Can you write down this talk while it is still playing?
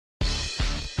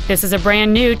This is a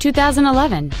brand new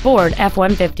 2011 Ford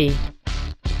F-150.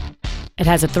 It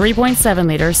has a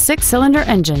 3.7-liter six-cylinder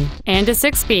engine and a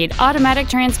 6-speed automatic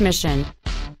transmission.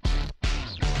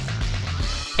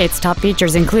 Its top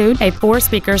features include a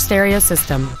 4-speaker stereo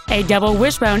system, a double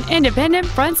wishbone independent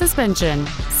front suspension,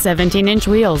 17-inch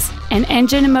wheels, an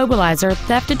engine immobilizer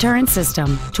theft deterrent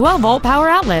system, 12-volt power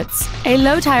outlets, a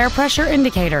low tire pressure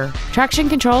indicator, traction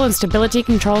control and stability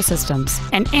control systems,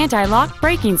 an anti-lock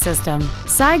braking system,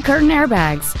 side curtain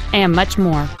airbags, and much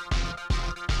more.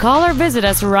 Call or visit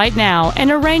us right now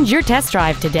and arrange your test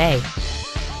drive today.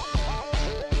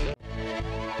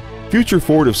 Future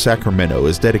Ford of Sacramento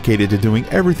is dedicated to doing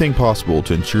everything possible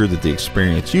to ensure that the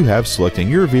experience you have selecting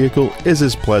your vehicle is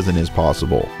as pleasant as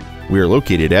possible. We are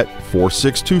located at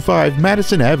 4625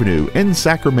 Madison Avenue in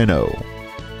Sacramento.